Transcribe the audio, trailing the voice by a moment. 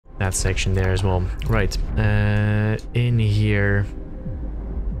that section there as well. Right, in here.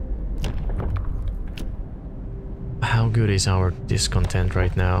 How good is our discontent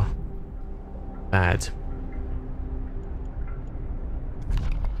right now? Bad.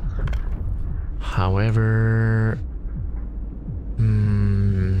 However,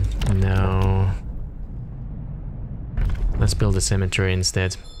 no. Let's build a cemetery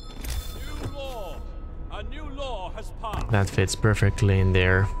instead. A new law has passed. That fits perfectly in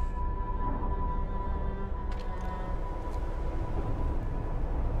there.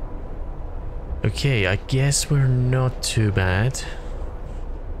 Okay, I guess we're not too bad.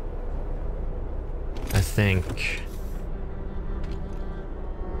 I think.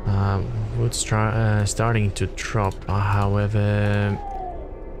 Wood's starting to drop, however...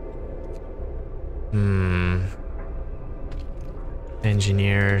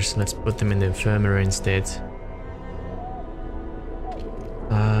 Engineers, let's put them in the infirmary instead.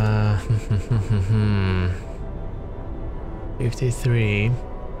 53.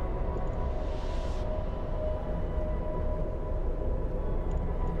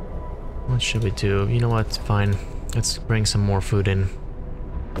 What should we do? You know what? Fine. Let's bring some more food in.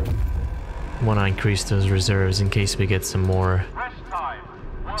 Want to increase those reserves in case we get some more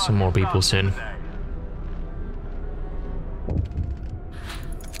people soon.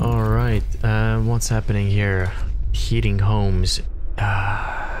 All right. What's happening here? Heating homes.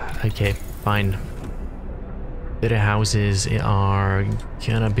 Okay, fine. Better houses are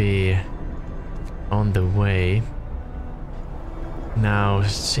gonna be on the way. Now,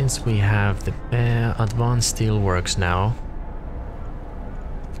 since we have the advanced steelworks now,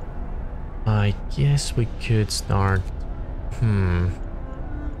 I guess we could start...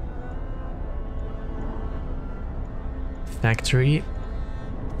 Factory.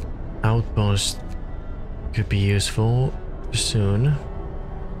 Outpost could be useful soon.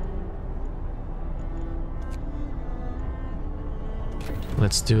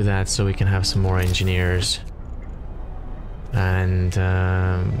 Let's do that so we can have some more engineers. And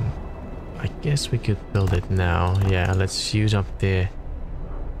I guess we could build it now. Yeah, let's use up the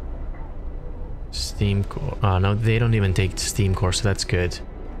steam core. Oh, no, they don't even take the steam core, so that's good.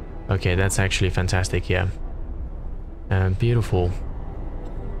 Okay, that's actually fantastic, yeah. Beautiful.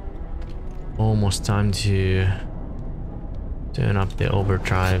 Almost time to turn up the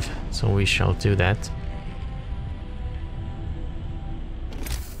overdrive, so we shall do that.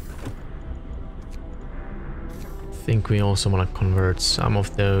 I think we also want to convert some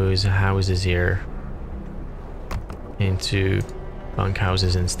of those houses here into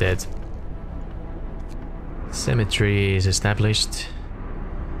bunkhouses instead. Cemetery is established,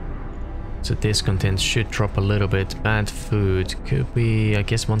 so discontent should drop a little bit. Bad food could be, I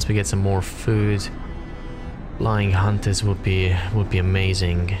guess once we get some more food, flying hunters would be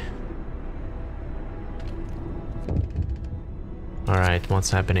amazing. All right, what's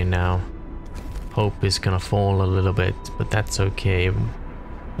happening now? Hope is gonna fall a little bit, but that's okay.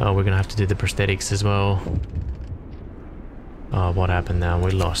 Oh, we're gonna have to do the prosthetics as well. Oh, what happened now?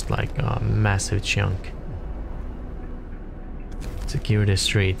 We lost like a massive chunk. Secure the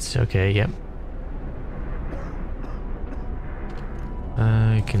streets. Okay, yep.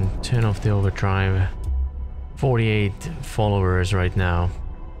 I can turn off the overdrive. 48 followers right now.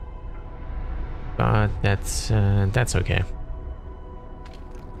 But that's okay.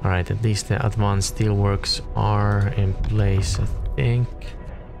 Alright, at least the advanced steelworks are in place, I think.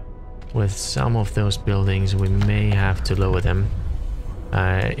 With some of those buildings, we may have to lower them.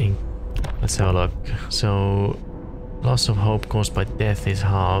 Let's have a look. So, loss of hope caused by death is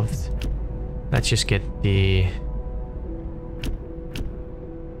halved. Let's just get the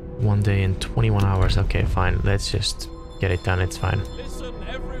 1 day and 21 hours. Okay, fine. Let's just get it done. It's fine.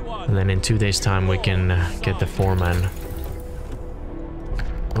 And then in 2 days' time, we can get the foreman.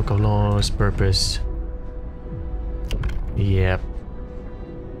 Book of Laws, purpose. Yep.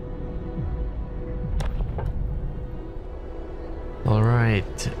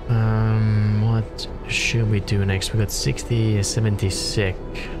 Alright. What should we do next? We got 60, 70 sick.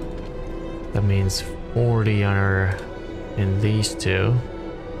 That means 40 are in these two.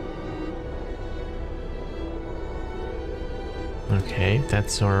 Okay,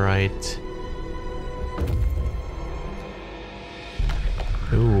 that's alright.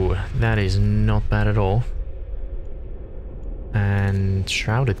 Ooh, that is not bad at all. And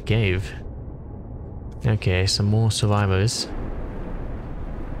Shrouded Cave. Okay, some more survivors.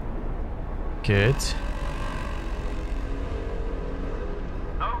 Good.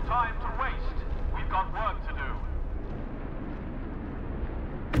 No time to waste. We've got work to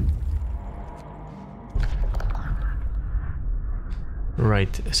do. Right.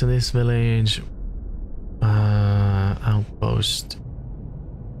 Right, so this village outpost,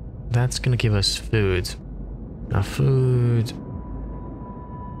 that's gonna give us food. Now food,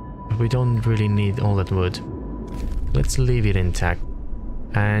 we don't really need all that wood. Let's leave it intact.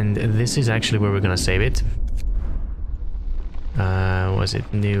 And this is actually where we're gonna save it. Was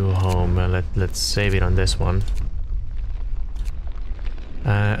it new home? Let's save it on this one.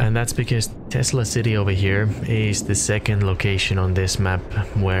 And that's because Tesla City over here is the second location on this map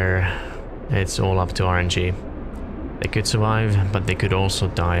where it's all up to RNG. They could survive, but they could also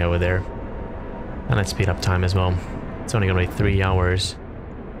die over there. And let's speed up time as well. It's only gonna be 3 hours.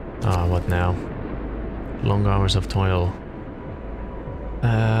 Ah, what now? Long hours of toil.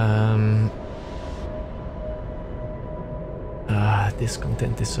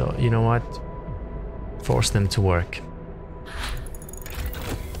 Discontent is so... You know what? Force them to work.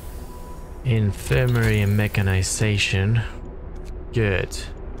 Infirmary and mechanization. Good.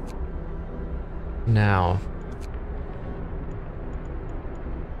 Now.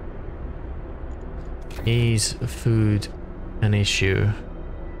 Is food an issue?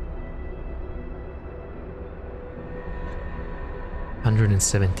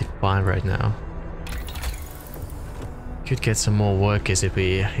 175 right now. Could get some more workers if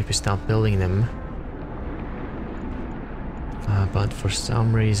we start building them. But for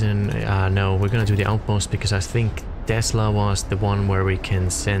some reason, no, we're gonna do the outpost because I think Tesla was the one where we can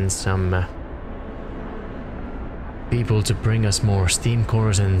send some people to bring us more steam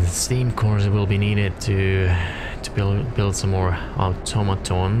cores, and steam cores will be needed to build some more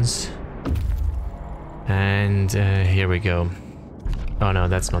automatons. And here we go. Oh no,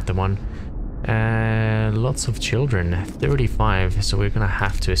 that's not the one. Lots of children, 35, so we're gonna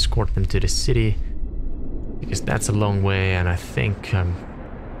have to escort them to the city. Because that's a long way, and I think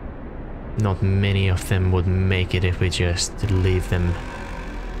not many of them would make it if we just leave them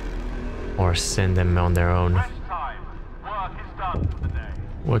or send them on their own. Work is done for the day.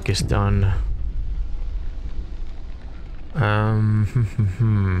 Work is done.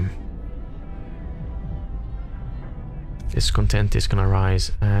 Discontent is gonna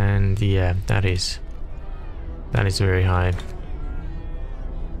rise, and yeah, that is very high.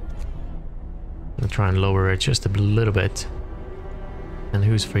 I'll try and lower it just a little bit. And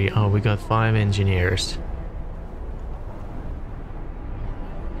who's free? Oh, we got 5 engineers.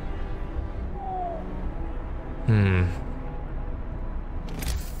 You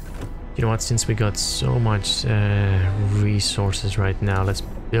know what, since we got so much resources right now, let's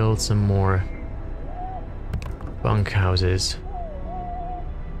build some more bunk houses.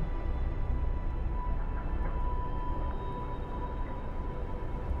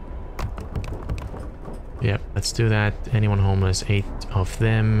 Yep, let's do that. Anyone homeless, 8 of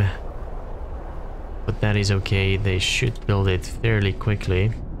them. But that is okay, they should build it fairly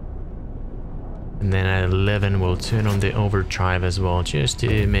quickly. And then at 11 we'll turn on the overdrive as well, just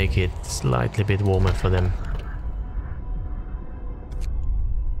to make it slightly bit warmer for them.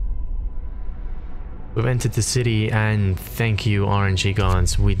 We've entered the city, and thank you RNG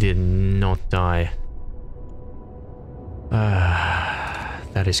gods, we did not die.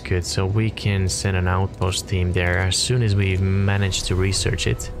 That is good, so we can send an outpost team there as soon as we've managed to research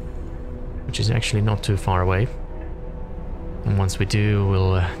it, which is actually not too far away. And once we do,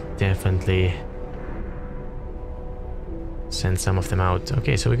 we'll definitely send some of them out.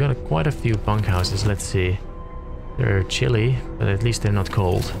 Okay, so we got quite a few bunkhouses. Let's see. They're chilly, but at least they're not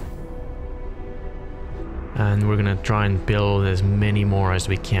cold. And we're gonna try and build as many more as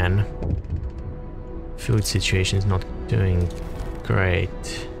we can. Food situation is not doing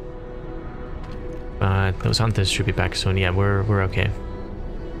great, but those hunters should be back soon. Yeah, we're okay.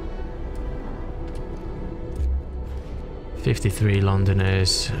 53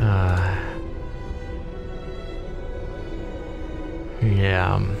 Londoners.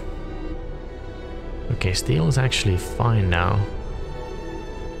 Yeah. Okay, steel is actually fine now.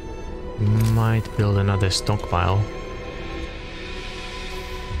 Might build another stockpile.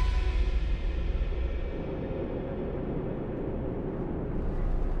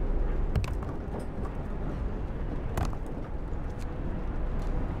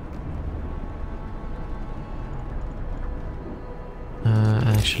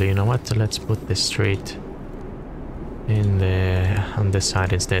 Actually, you know what? Let's put this straight in on this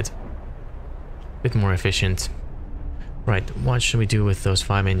side instead. Bit more efficient. Right, what should we do with those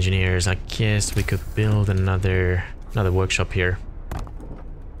 5 engineers? I guess we could build another workshop here.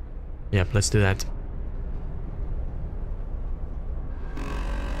 Yep, let's do that.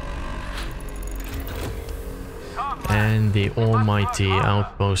 And the almighty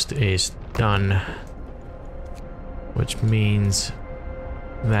outpost is done. Which means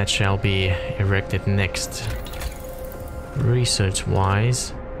that shall be erected next.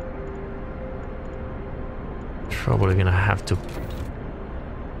 Research-wise, probably gonna have to...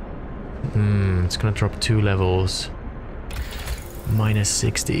 it's gonna drop 2 levels. Minus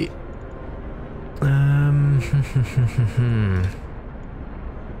 60.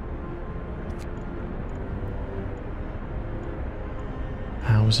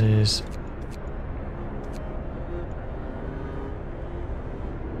 Houses.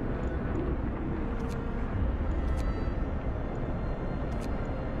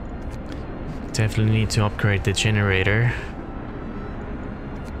 Definitely need to upgrade the generator.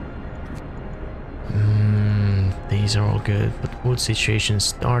 These are all good, but wood situation's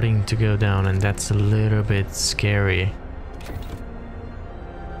starting to go down, and that's a little bit scary.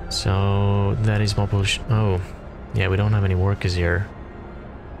 So that is what we'll oh, yeah, we don't have any workers here.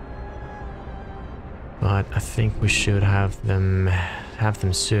 But I think we should have them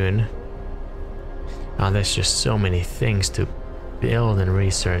soon. Oh, there's just so many things to build and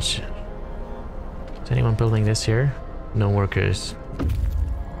research. Is anyone building this here? No workers.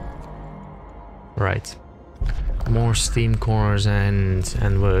 Right. More steam cores and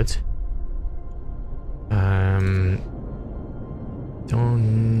wood.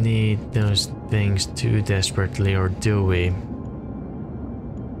 Don't need those things too desperately, or do we?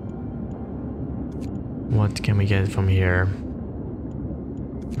 What can we get from here?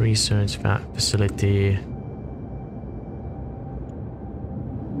 Research facility.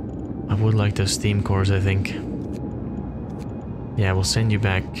 I would like those steam cores, I think. Yeah, we'll send you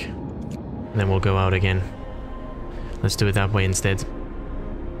back. Then we'll go out again. Let's do it that way instead.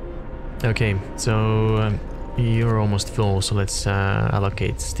 Okay, so you're almost full, so let's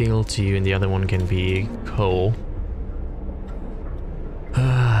allocate steel to you, and the other one can be coal.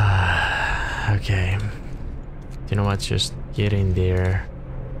 Okay. You know what? Just get in there.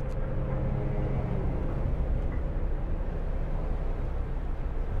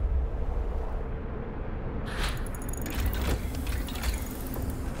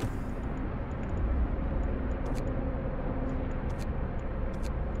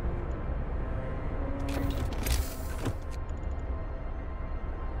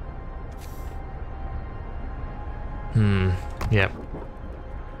 Yep.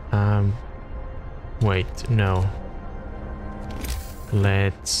 Wait, no.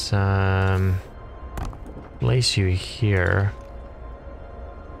 Let's place you here.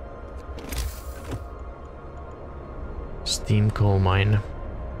 Steam coal mine.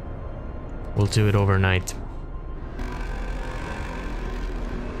 We'll do it overnight.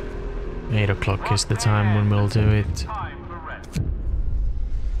 8 o'clock is the time when we'll do it.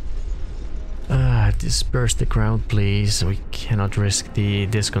 Disperse the crowd, please. We cannot risk the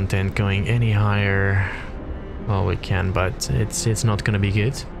discontent going any higher. Well, we can, but it's not gonna be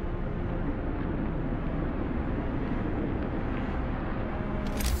good.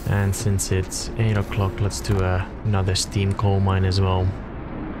 And since it's 8 o'clock, let's do another steam coal mine as well.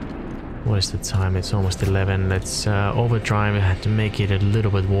 What is the time? It's almost 11. Let's overdrive to make it a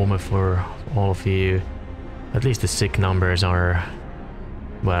little bit warmer for all of you. At least the sick numbers are,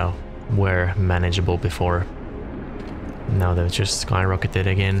 well, were manageable before. Now they've just skyrocketed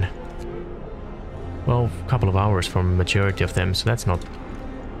again. Well, a couple of hours for majority of them, so that's not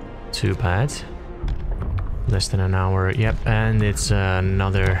too bad. Less than an hour, yep, and it's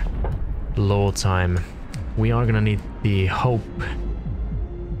another low time. We are gonna need the hope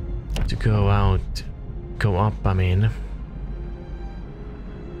to go up, I mean.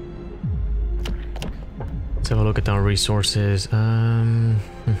 Let's have a look at our resources.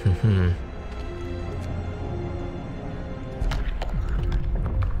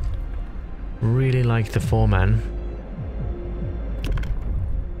 Really like the foreman.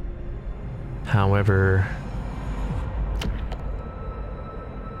 However,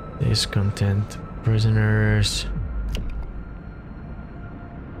 discontent prisoners.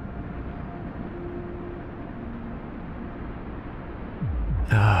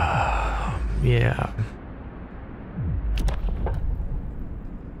 Yeah.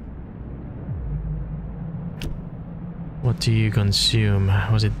 What do you consume?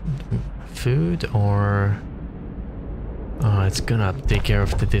 Was it food or... Oh, it's gonna take care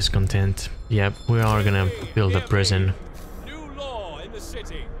of the discontent. Yep, we are gonna build a prison. New law in the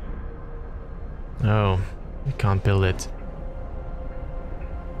city. Oh, we can't build it.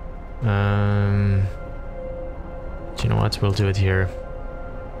 Do you know what? We'll do it here.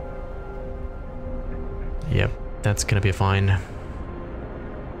 Yep, that's gonna be fine.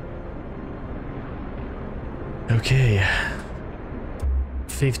 Okay.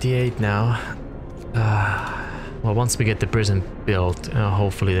 58 now. Well, once we get the prison built,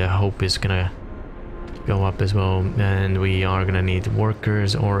 hopefully the hope is gonna go up as well, and we are gonna need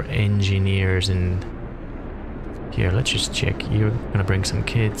workers or engineers. And here, let's just check. You're gonna bring some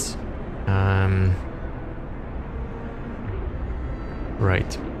kids.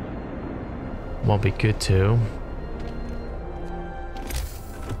 Right. Won't be good too.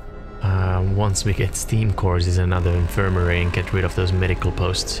 Once we get steam cores is another infirmary and get rid of those medical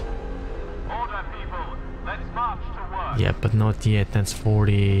posts. Order, people. Let's march to work. Yeah, but not yet. That's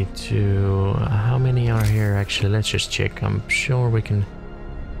 42. How many are here actually? Let's just check. I'm sure we can...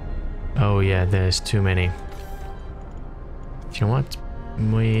 Oh yeah, there's too many. You know what?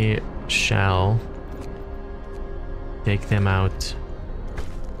 We shall take them out.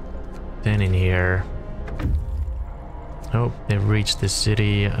 Then in here. Oh, they've reached the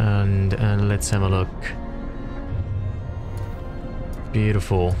city, and let's have a look.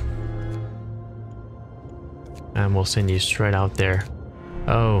 Beautiful. And we'll send you straight out there.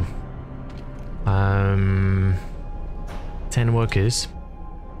 Oh. 10 workers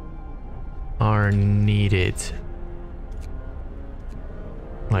are needed.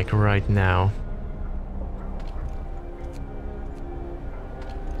 Like right now.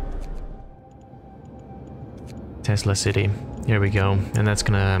 Tesla City. Here we go. And that's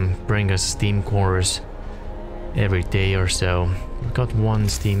gonna bring us steam cores every day or so. We've got one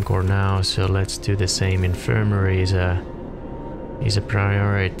steam core now, so let's do the same. Infirmary is a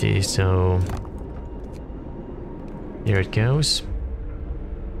priority, so here it goes.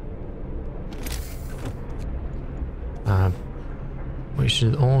 We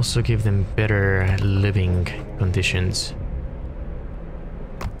should also give them better living conditions.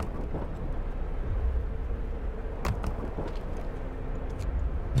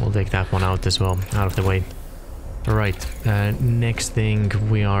 We'll take that one out as well, out of the way. Alright, next thing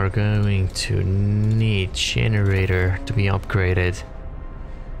we are going to need generator to be upgraded.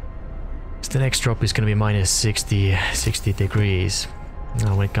 So the next drop is going to be minus 60 degrees.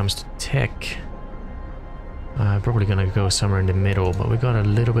 Now when it comes to tech, probably going to go somewhere in the middle, but we got a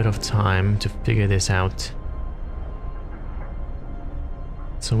little bit of time to figure this out.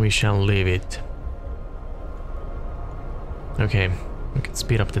 So we shall leave it. Okay. We can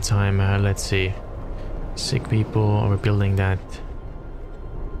speed up the time. Let's see. Sick people, are we building that?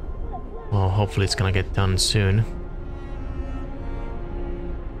 Well, hopefully it's gonna get done soon.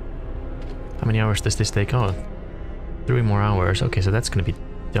 How many hours does this take? Oh, 3 more hours. Okay, so that's gonna be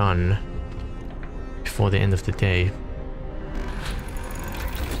done before the end of the day.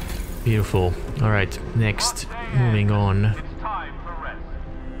 Beautiful. Alright, next, moving on. It's time for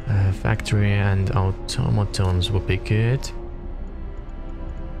rest. Factory and automatons would be good.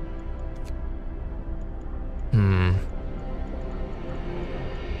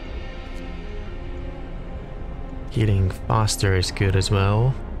 Healing faster is good as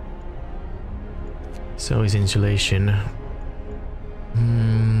well. So is insulation.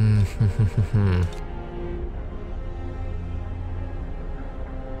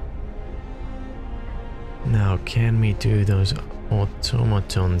 Now, can we do those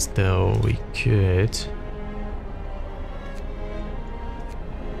automatons though? We could.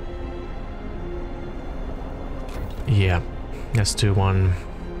 Yeah, let's do one.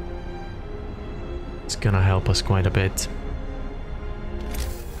 It's gonna help us quite a bit.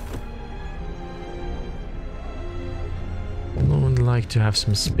 I would like to have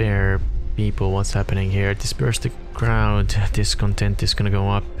some spare people. What's happening here? Disperse the crowd. Discontent is gonna go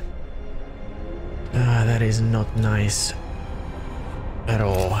up. That is not nice at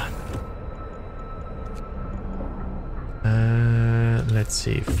all. Let's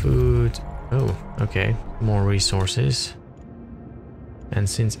see. Food. Oh, okay. More resources. And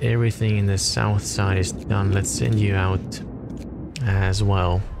since everything in the south side is done, let's send you out as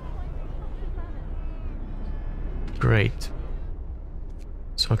well. Great.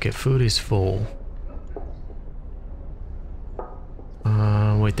 So, okay, food is full.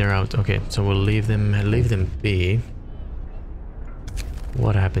 Wait, they're out. Okay, so we'll leave them be.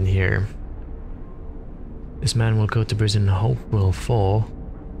 What happened here? This man will go to prison, hope will fall,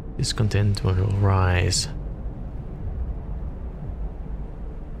 discontent will rise.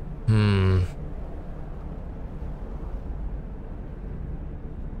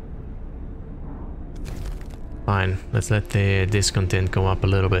 Fine, let's let the discontent go up a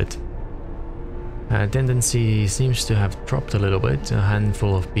little bit. Tendency seems to have dropped a little bit. A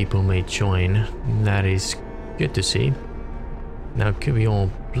handful of people may join. That is good to see. Now could we all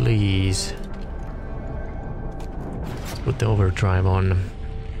please... Let's put the overdrive on.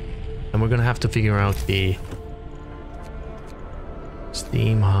 And we're gonna have to figure out the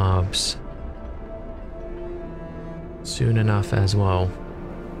steam hubs. soon enough as well.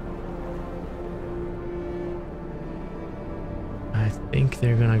 I think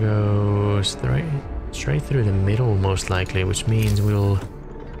they're gonna go straight through the middle most likely, which means we'll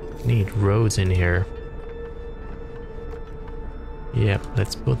need roads in here. Yep,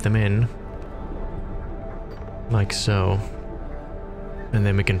 let's put them in. Like so. And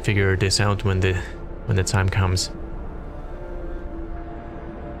then we can figure this out when the time comes.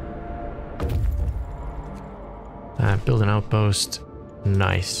 Build an outpost.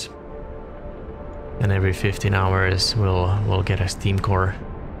 Nice. And every 15 hours we'll get a steam core.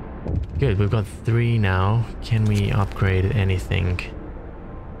 Good, we've got 3 now. Can we upgrade anything?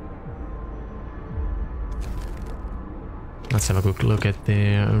 Let's have a quick look at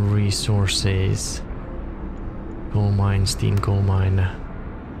the resources. Coal mine, steam coal mine.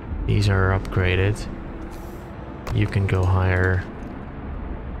 These are upgraded. You can go higher.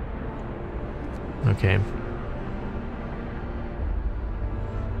 Okay.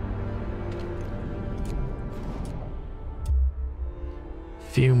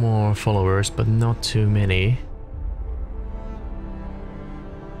 Few more followers, but not too many.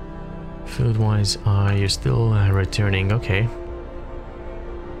 Food-wise, are you still returning? Okay.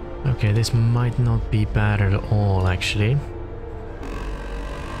 Okay, this might not be bad at all, actually.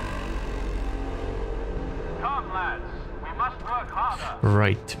 Come, lads. We must work harder.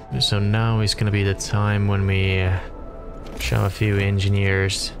 Right, so now is gonna be the time when we show a few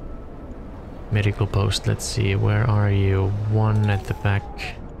engineers. Medical post, let's see, where are you? 1 at the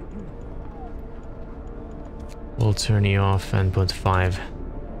back. We'll turn you off and put 5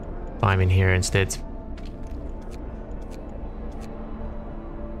 in here instead.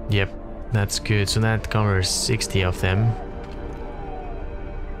 Yep, that's good. So that covers 60 of them.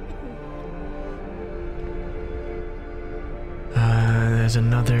 There's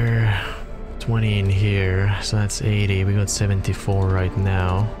another 20 in here, so that's 80. We got 74 right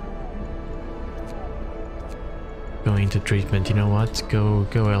now. Going to treatment, you know what? Go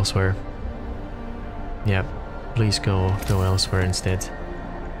elsewhere. Yep, please go elsewhere instead.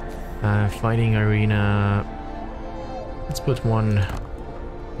 Fighting arena. Let's put one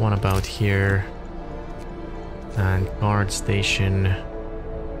about here. And guard station. I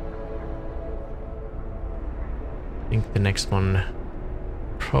think the next one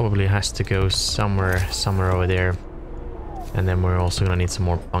probably has to go somewhere over there. And then we're also gonna need some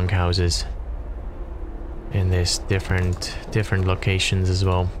more bunkhouses in this different locations as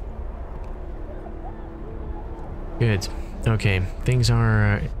well. Good. Okay, things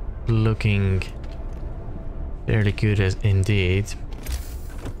are looking fairly good as indeed.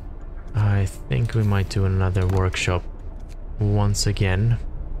 I think we might do another workshop once again.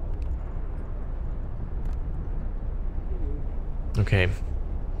 Okay.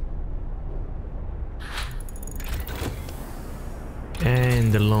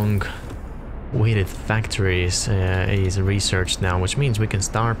 And the long-awaited factory is researched now, which means we can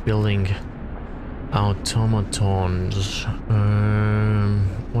start building automatons.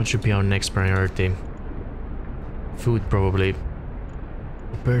 What should be our next priority? Food, probably.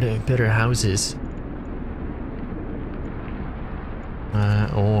 Better houses.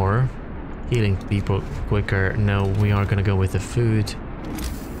 Or healing people quicker. No, we are gonna go with the food.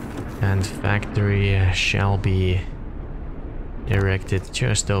 And factory shall be erected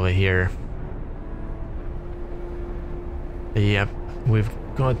just over here. Yep, we've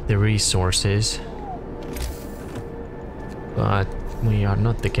got the resources. But we are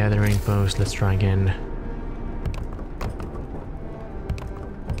not the gathering post. Let's try again.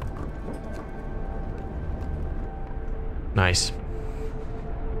 Nice.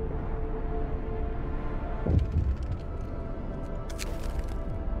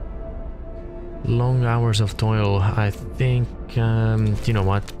 Long hours of toil. I think, you know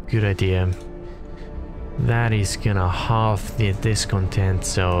what? Good idea. That is gonna halve the discontent.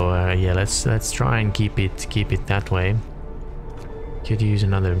 So yeah, let's try and keep it that way. Could use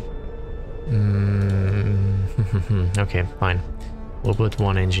another. Okay, fine. We'll put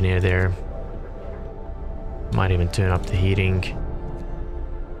 1 engineer there. Might even turn up the heating.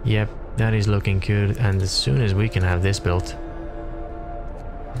 Yep, that is looking good. And as soon as we can have this built,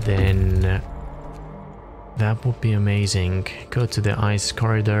 then that would be amazing. Go to the ice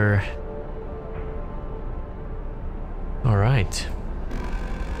corridor. All right.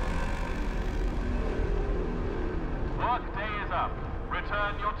 Work day is up.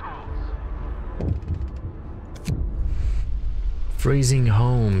 Return your tools. Freezing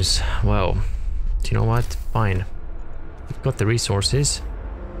homes. Well, do you know what? Fine. We've got the resources.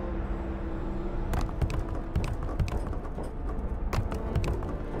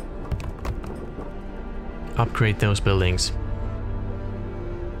 upgrade those buildings.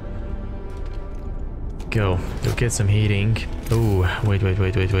 Go. You'll get some heating. Oh, wait.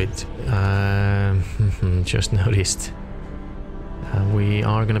 Just noticed. We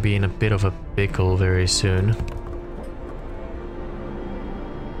are gonna be in a bit of a pickle very soon.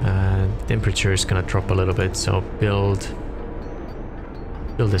 Temperature is gonna drop a little bit, so build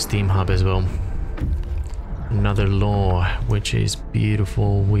a steam hub as well. Another law, which is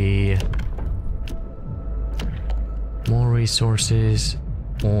beautiful. More resources,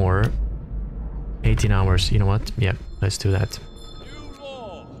 or 18 hours. You know what? Yeah, let's do that.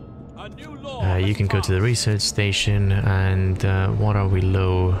 You can go to the research station, and what are we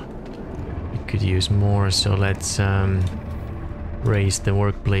low? We could use more, so let's raise the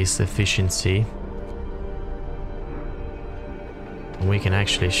workplace efficiency. We can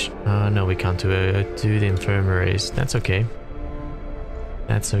actually no, we can't do the infirmaries. That's okay.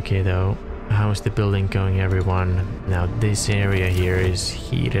 That's okay though. How's the building going, everyone? Now this area here is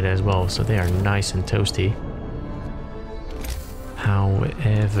heated as well, so they are nice and toasty.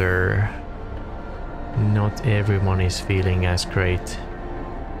 However, not everyone is feeling as great.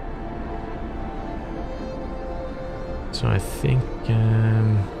 So I think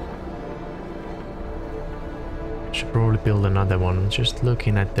should probably build another one. Just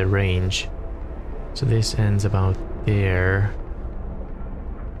looking at the range. So this ends about there.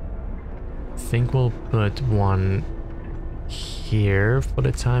 I think we'll put one here for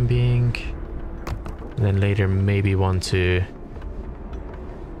the time being. And then later maybe one to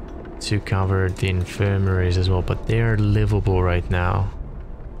cover the infirmaries as well, but they are livable right now.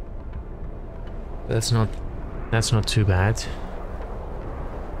 That's not too bad.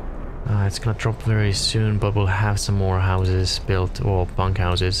 It's gonna drop very soon, but we'll have some more houses built, or bunk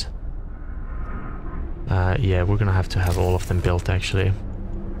houses. Yeah, we're gonna have to have all of them built actually.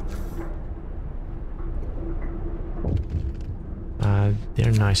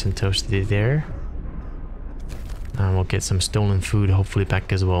 They're nice and toasty there. And we'll get some stolen food hopefully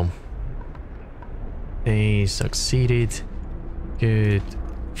back as well. They succeeded. Good.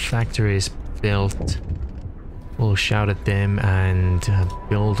 Factories built. We'll shout at them and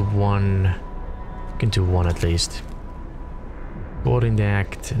build one. We can do one at least. Caught in the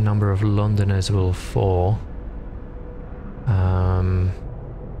act, number of Londoners will fall.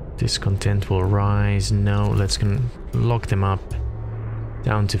 Discontent will rise. No, let's lock them up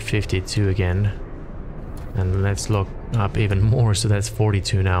down to 52 again. And let's lock up even more, so that's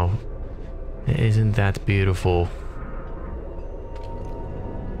 42 now. Isn't that beautiful?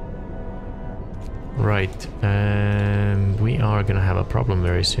 Right, we are gonna have a problem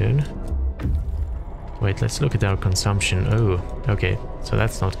very soon. Wait, let's look at our consumption. Oh, okay, so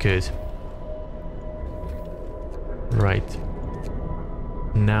that's not good. Right.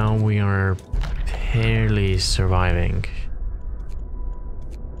 Now we are barely surviving.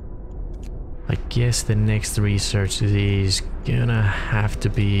 I guess the next research is gonna have to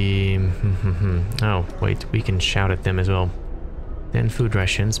be... Oh, wait, we can shout at them as well. 10 food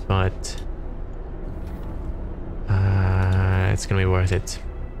rations, but... it's gonna be worth it.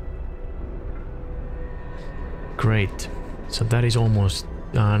 Great. So that is almost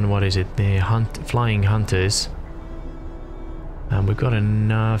done. What is it? The flying hunters. And we got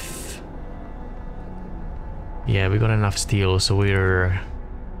enough... Yeah, we got enough steel, so we're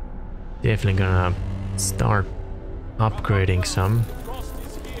definitely gonna start upgrading some.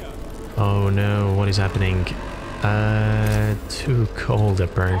 Oh no, what is happening? Too cold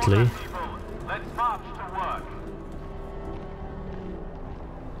apparently. Let's march to work.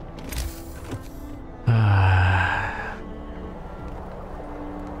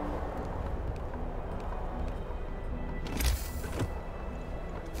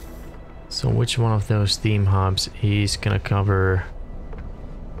 So which one of those steam hubs is gonna cover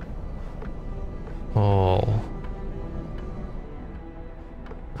all?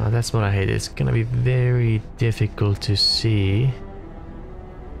 That's what I hate. It's gonna be very difficult to see.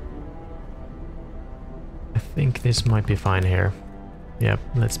 I think this might be fine here. Yep,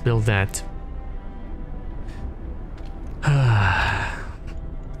 let's build that.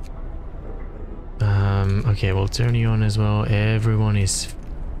 Okay, we'll turn you on as well. Everyone is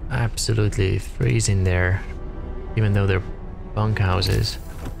absolutely freezing there, even though they're bunk houses.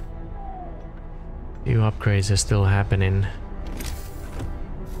 Few upgrades are still happening.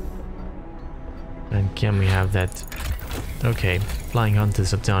 And can we have that? Okay, flying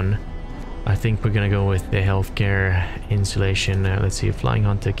hunters are done. I think we're gonna go with the healthcare insulation. Let's see, flying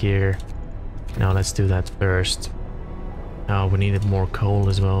hunter gear. Now let's do that first. Oh, we needed more coal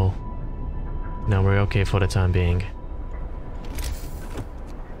as well. No, we're okay for the time being.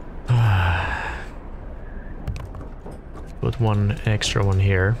 one extra one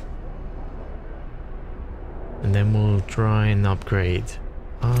here. And then we'll try and upgrade.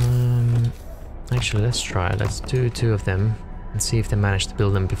 Actually, let's try. Let's do 2 of them and see if they manage to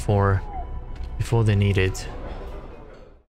build them before they need it.